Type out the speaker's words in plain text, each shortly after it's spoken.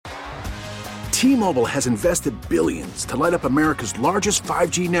T-Mobile has invested billions to light up America's largest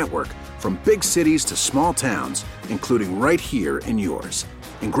 5G network, from big cities to small towns, including right here in yours.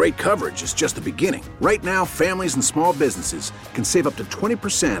 And great coverage is just the beginning. Right now, families and small businesses can save up to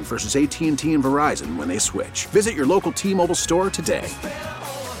 20% versus AT&T and Verizon when they switch. Visit your local T-Mobile store today.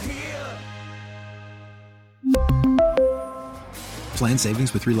 Plan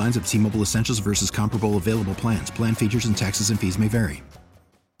savings with 3 lines of T-Mobile Essentials versus comparable available plans. Plan features and taxes and fees may vary.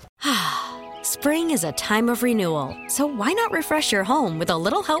 Spring is a time of renewal, so why not refresh your home with a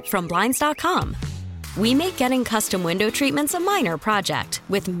little help from Blinds.com? We make getting custom window treatments a minor project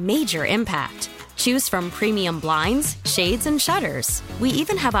with major impact. Choose from premium blinds, shades, and shutters. We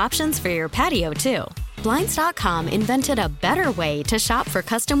even have options for your patio, too. Blinds.com invented a better way to shop for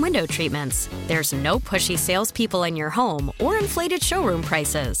custom window treatments. There's no pushy salespeople in your home or inflated showroom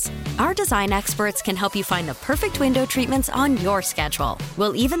prices. Our design experts can help you find the perfect window treatments on your schedule.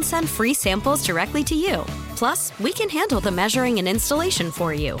 We'll even send free samples directly to you. Plus, we can handle the measuring and installation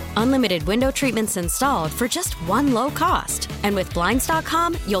for you. Unlimited window treatments installed for just one low cost. And with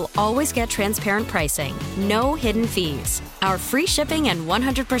Blinds.com, you'll always get transparent pricing. No hidden fees. Our free shipping and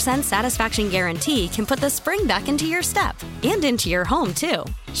 100% satisfaction guarantee can put the spring back into your step and into your home, too.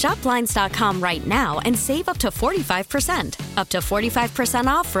 Shop Blinds.com right now and save up to 45%. Up to 45%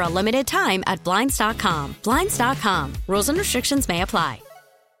 off for a limited time at Blinds.com. Blinds.com. Rules and restrictions may apply.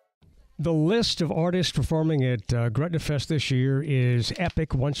 The list of artists performing at Gretna Fest this year is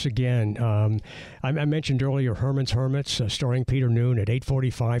epic once again. I mentioned earlier Herman's Hermits, starring Peter Noon at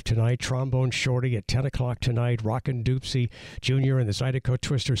 8:45 tonight. Trombone Shorty at 10 o'clock tonight. Rockin' Doopsie Jr. and the Zydeco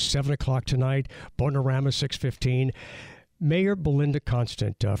Twisters, 7 o'clock tonight. Bonorama, 6:15. Mayor Belinda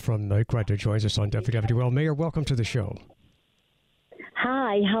Constant from Gretna joins us on WWL. Mayor, welcome to the show.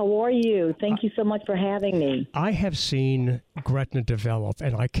 Hi, how are you? Thank you so much for having me. I have seen Gretna develop,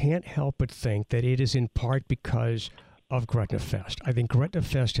 and I can't help but think that it is in part because of Gretna Fest. I think Gretna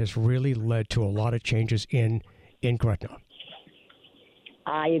Fest has really led to a lot of changes in Gretna.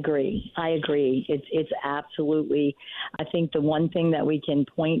 I agree. It's absolutely, I think the one thing that we can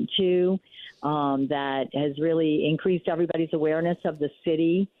point to that has really increased everybody's awareness of the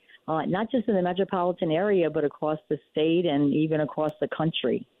city, not just in the metropolitan area, but across the state and even across the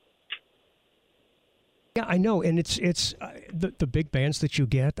country. Yeah, I know, and it's the big bands that you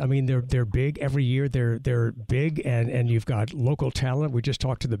get. I mean, they're big every year. They're big, and you've got local talent. We just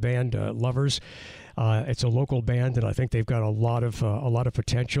talked to the band Lovers. It's a local band, and I think they've got a lot of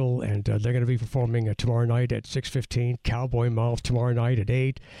potential. And they're going to be performing tomorrow night at 6:15. Cowboy Mouth tomorrow night at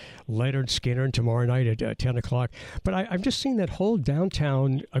 8. Leonard Skinner tomorrow night at 10 o'clock. But I've just seen that whole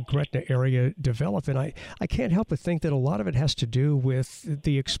downtown Gretna area develop, and I can't help but think that a lot of it has to do with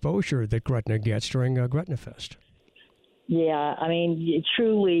the exposure that Gretna gets during Gretna Fest. Yeah, I mean,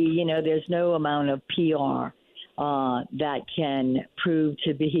 truly, there's no amount of PR that can prove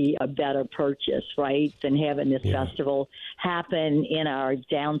to be a better purchase, right, than having this festival happen in our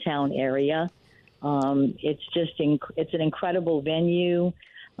downtown area. It's an incredible venue.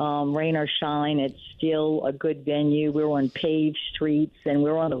 Rain or shine, it's still a good venue. We're on paved streets, and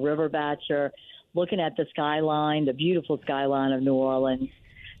we're on the River Batcher, looking at the skyline, the beautiful skyline of New Orleans.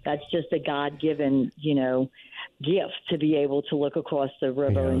 That's just a God-given, gift to be able to look across the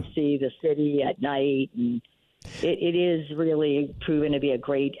river and see the city at night. And it is really proven to be a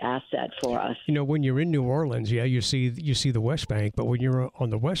great asset for us. When you're in New Orleans, you see the West Bank, but when you're on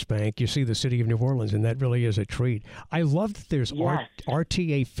the West Bank, you see the city of New Orleans, and that really is a treat. I love that there's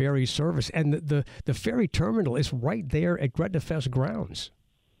RTA ferry service, and the ferry terminal is right there at Gretna Fest grounds.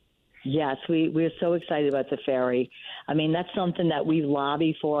 Yes, we're so excited about the ferry. I mean, that's something that we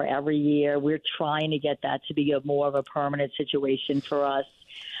lobby for every year. We're trying to get that to be more of a permanent situation for us.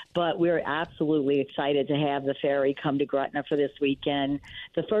 But we're absolutely excited to have the ferry come to Gretna for this weekend.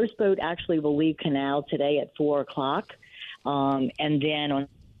 The first boat actually will leave Canal today at 4 o'clock. And then on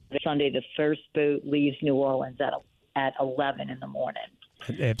Sunday, the first boat leaves New Orleans at 11 in the morning.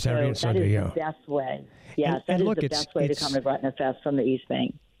 Saturday and Sunday, the best way. Yes, that is the best way to come to Gretna Fest from the East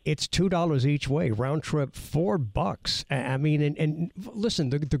Bank. It's $2 each way, round trip, $4. I mean, and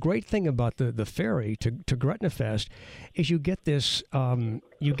listen, the great thing about the ferry to Gretna Fest is you get this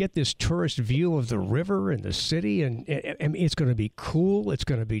tourist view of the river and the city, and it's going to be cool. It's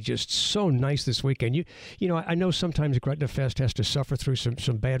going to be just so nice this weekend. You know, I know sometimes Gretna Fest has to suffer through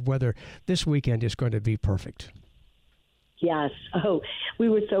some bad weather. This weekend is going to be perfect. Yes. Oh, we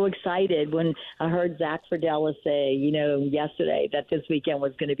were so excited when I heard Zach Fridella say, yesterday that this weekend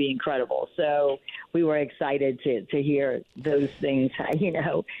was going to be incredible. So we were excited to hear those things,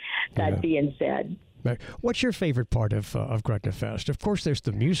 that being said. What's your favorite part of Gretna Fest? Of course, there's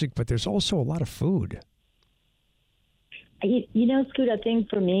the music, but there's also a lot of food. You know, Scoot, I think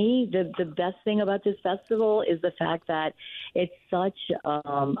for me, the best thing about this festival is the fact that it's such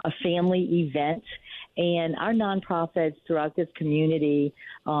a family event, and our nonprofits throughout this community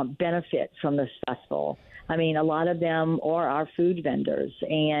benefit from this festival. I mean, a lot of them are our food vendors,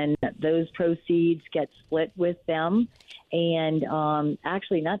 and those proceeds get split with them. And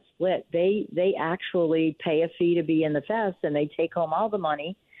actually, not split. They actually pay a fee to be in the fest, and they take home all the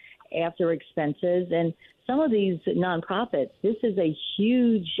money after expenses. And some of these nonprofits, this is a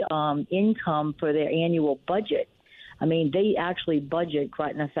huge income for their annual budget. I mean, they actually budget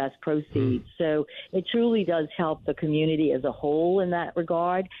Gretna Fest proceeds. So it truly does help the community as a whole in that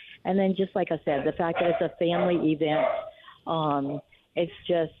regard. And then just like I said, the fact that it's a family event, it's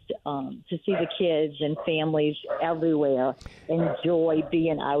just to see the kids and families everywhere enjoy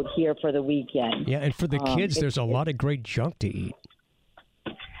being out here for the weekend. Yeah, and for the kids, there's a lot of great junk to eat.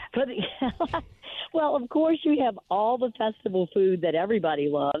 Well, of course, you have all the festival food that everybody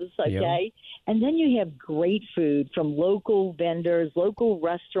loves, okay? Yep. And then you have great food from local vendors, local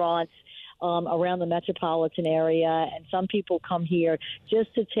restaurants around the metropolitan area. And some people come here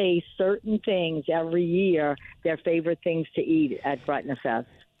just to taste certain things every year, their favorite things to eat at Gretna Fest.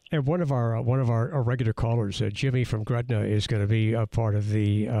 And one of our regular callers, Jimmy from Gretna, is going to be a part of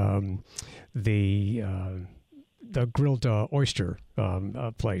the grilled oyster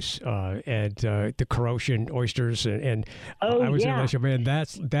place and the Croatian oysters and I was going to let you, man,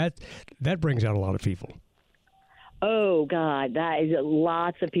 that brings out a lot of people. Oh God, that is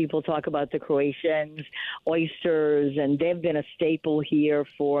lots of people talk about the Croatians oysters, and they've been a staple here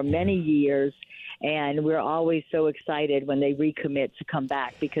for many years. And we're always so excited when they recommit to come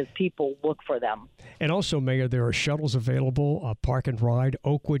back because people look for them. And also, Mayor, there are shuttles available, Park and Ride,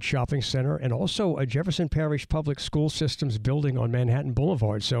 Oakwood Shopping Center, and also a Jefferson Parish Public School Systems building on Manhattan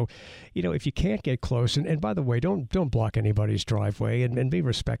Boulevard. So, you know, if you can't get close, and by the way, don't block anybody's driveway and be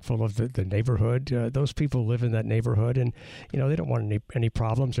respectful of the neighborhood. Those people live in that neighborhood, and, you know, they don't want any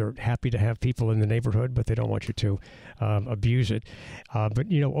problems. They're happy to have people in the neighborhood, but they don't want you to abuse it.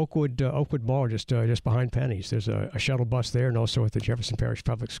 But, you know, Oakwood Mall, just behind Penny's. There's a shuttle bus there, and also at the Jefferson Parish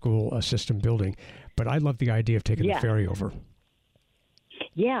Public School System building. But I love the idea of taking the ferry over.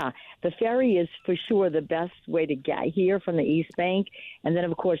 Yeah, the ferry is for sure the best way to get here from the East Bank. And then,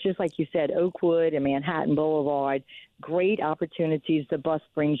 of course, just like you said, Oakwood and Manhattan Boulevard, great opportunities. The bus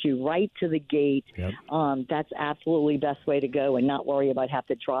brings you right to the gate. Yep. That's absolutely the best way to go and not worry about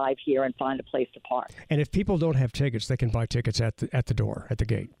having to drive here and find a place to park. And if people don't have tickets, they can buy tickets at the door, at the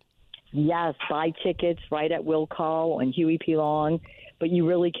gate. Yes, buy tickets right at Will Call and Huey P. Long, but you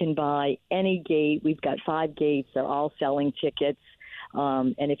really can buy any gate. We've got 5 gates. They're all selling tickets.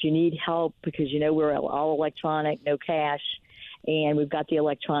 And if you need help, because, you know, we're all electronic, no cash, and we've got the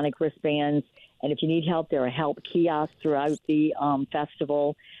electronic wristbands. And if you need help, there are help kiosks throughout the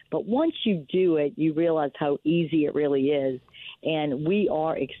festival. But once you do it, you realize how easy it really is. And we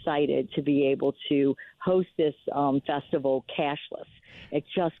are excited to be able to host this festival cashless. It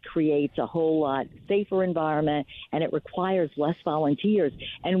just creates a whole lot safer environment, and it requires less volunteers.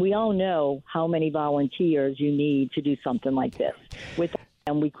 And we all know how many volunteers you need to do something like this. Without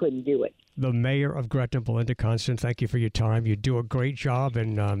them, we couldn't do it. The Mayor of Gretna, Belinda Constant, thank you for your time. You do a great job,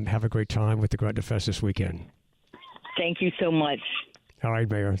 and have a great time with the Gretna Fest this weekend. Thank you so much. All right,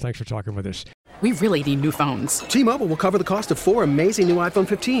 Mayor. Thanks for talking with us. We really need new phones. T-Mobile will cover the cost of 4 amazing new iPhone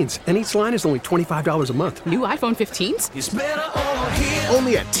 15s, and each line is only $25 a month. New iPhone 15s? It's better over here.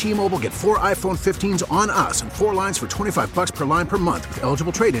 Only at T-Mobile, get 4 iPhone 15s on us and 4 lines for $25 per line per month with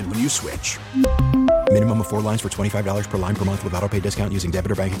eligible trade-in when you switch. Minimum of 4 lines for $25 per line per month with autopay discount using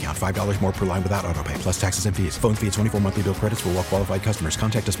debit or bank account. $5 more per line without autopay, plus taxes and fees. Phone fee at 24 monthly bill credits for well-qualified customers.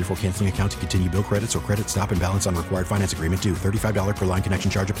 Contact us before canceling account to continue bill credits or credit stop and balance on required finance agreement due. $35 per line connection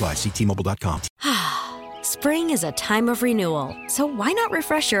charge applies. See T-Mobile.com. Spring is a time of renewal, so why not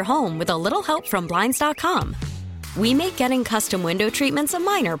refresh your home with a little help from Blinds.com? We make getting custom window treatments a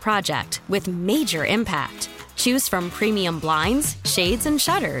minor project with major impact. Choose from premium blinds, shades, and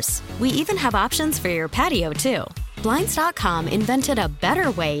shutters. We even have options for your patio, too. Blinds.com invented a better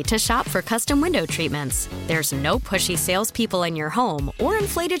way to shop for custom window treatments. There's no pushy salespeople in your home or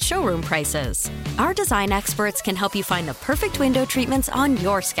inflated showroom prices. Our design experts can help you find the perfect window treatments on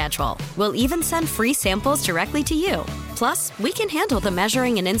your schedule. We'll even send free samples directly to you. Plus, we can handle the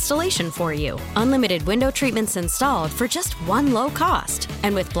measuring and installation for you. Unlimited window treatments installed for just one low cost.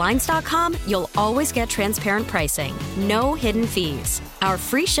 And with Blinds.com, you'll always get transparent pricing. No hidden fees. Our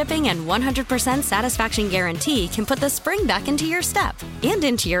free shipping and 100% satisfaction guarantee can put the spring back into your step and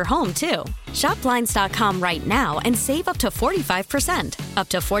into your home, too. Shop Blinds.com right now and save up to 45%. Up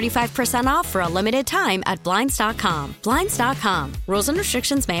to 45% off for a limited time at Blinds.com. Blinds.com. Rules and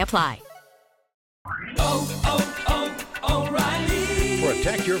restrictions may apply. O'Reilly.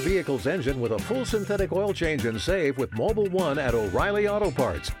 Protect your vehicle's engine with a full synthetic oil change and save with Mobil 1 at O'Reilly Auto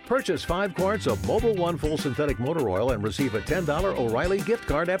Parts. Purchase 5 quarts of Mobil 1 full synthetic motor oil and receive a $10 O'Reilly gift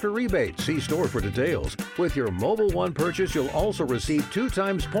card after rebate. See store for details. With your Mobil 1 purchase, you'll also receive 2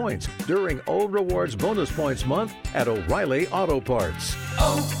 times points during O Rewards Bonus Points Month at O'Reilly Auto Parts.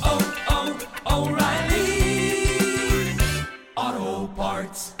 O'Reilly Auto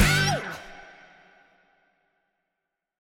Parts.